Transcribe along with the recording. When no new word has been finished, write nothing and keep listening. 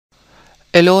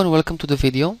Hello and welcome to the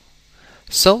video.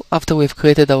 So after we've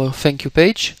created our thank you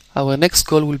page, our next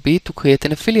goal will be to create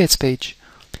an affiliates page.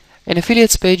 An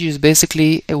affiliates page is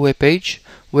basically a web page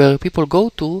where people go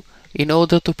to in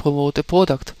order to promote a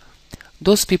product.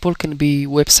 Those people can be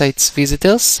websites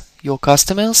visitors, your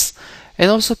customers,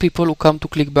 and also people who come to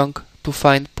ClickBank to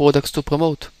find products to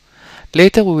promote.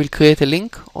 Later we will create a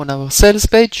link on our sales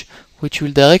page which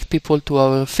will direct people to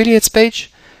our affiliates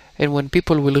page, and when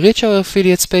people will reach our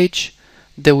affiliates page,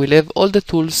 they will have all the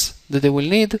tools that they will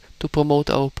need to promote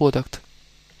our product.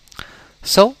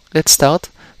 So let's start.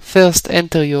 First,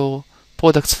 enter your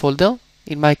products folder.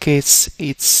 In my case,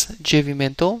 it's JV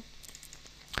Mentor.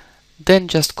 Then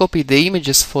just copy the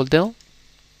images folder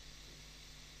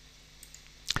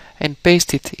and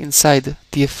paste it inside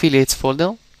the affiliates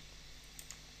folder.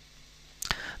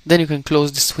 Then you can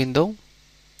close this window.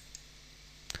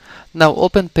 Now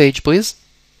open PageBreeze.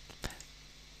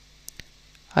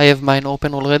 I have mine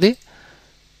open already.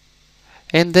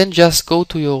 And then just go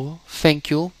to your thank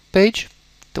you page,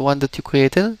 the one that you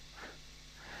created.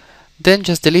 Then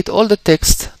just delete all the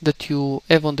text that you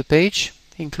have on the page,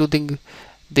 including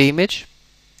the image.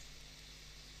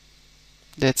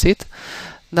 That's it.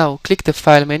 Now click the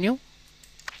file menu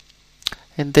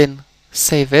and then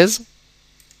save as.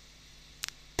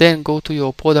 Then go to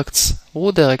your products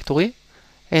root directory,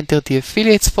 enter the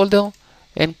affiliates folder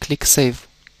and click save.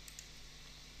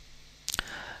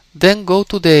 Then go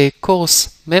to the course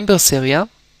members area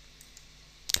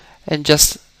and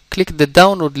just click the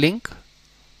download link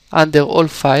under all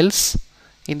files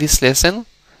in this lesson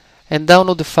and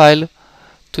download the file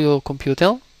to your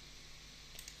computer.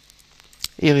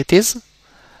 Here it is.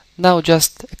 Now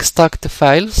just extract the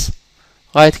files,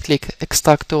 right click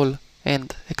extract all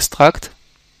and extract.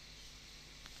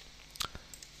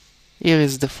 Here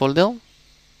is the folder.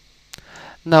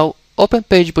 Now open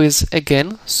PageBreeze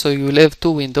again, so you will have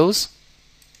two windows.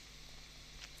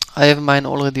 I have mine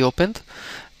already opened.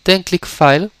 Then click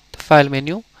File, the File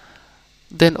menu,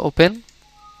 then Open.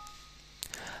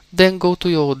 Then go to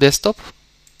your desktop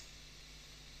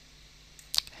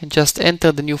and just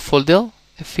enter the new folder,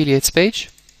 Affiliates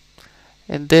page,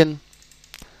 and then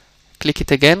click it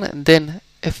again, and then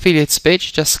Affiliates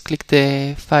page, just click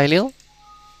the file here.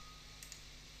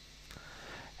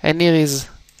 And here is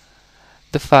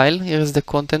the file, here is the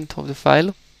content of the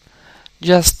file.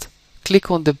 Just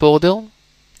click on the border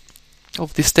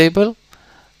of this table,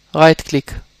 right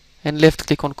click and left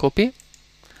click on copy.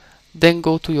 Then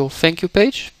go to your thank you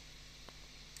page.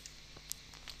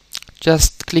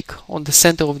 Just click on the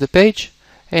center of the page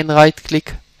and right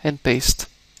click and paste.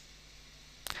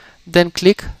 Then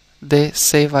click the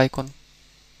save icon.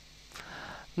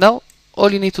 Now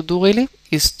all you need to do really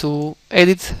is to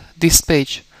edit this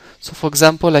page. So for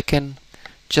example, I can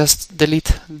just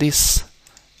delete this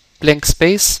blank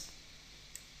space,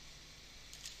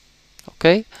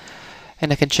 okay,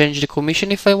 and I can change the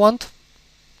commission if I want.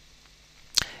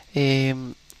 I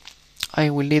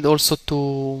will need also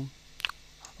to,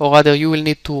 or rather you will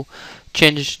need to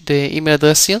change the email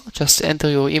address here. Just enter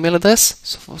your email address.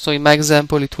 So in my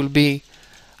example it will be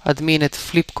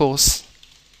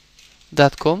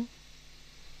admin@flipcourse.com.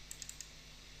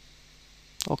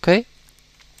 okay.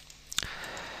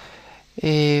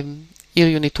 Here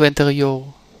you need to enter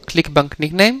your ClickBank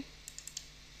nickname.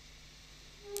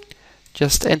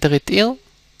 Just enter it here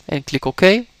and click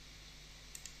OK.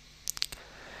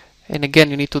 And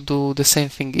again you need to do the same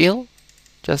thing here.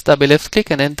 Just double left click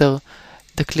and enter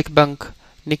the ClickBank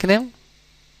nickname.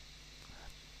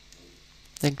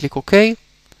 Then click OK.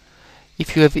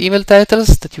 If you have email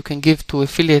titles that you can give to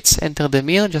affiliates, enter them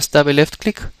here. Just double left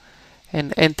click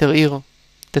and enter here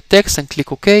the text and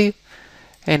click OK.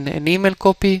 And an email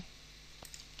copy,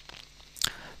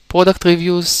 product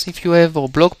reviews if you have, or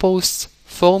blog posts,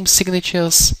 form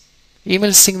signatures,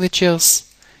 email signatures.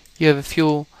 You have a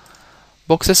few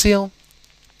boxes here.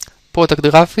 Product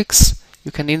graphics,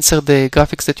 you can insert the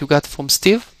graphics that you got from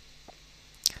Steve,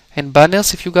 and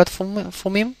banners if you got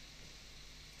from him.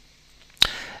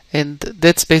 And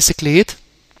that's basically it.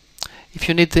 If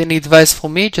you need any advice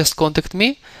from me, just contact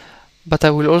me, but I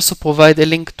will also provide a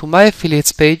link to my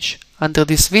affiliates page under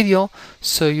this video,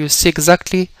 so you see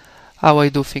exactly how I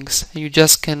do things. You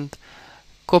just can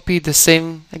copy the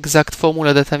same exact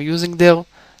formula that I'm using there,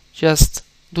 just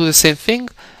do the same thing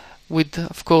with,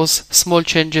 of course, small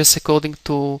changes according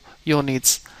to your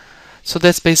needs. So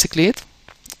that's basically it,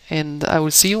 and I will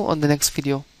see you on the next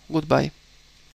video. Goodbye.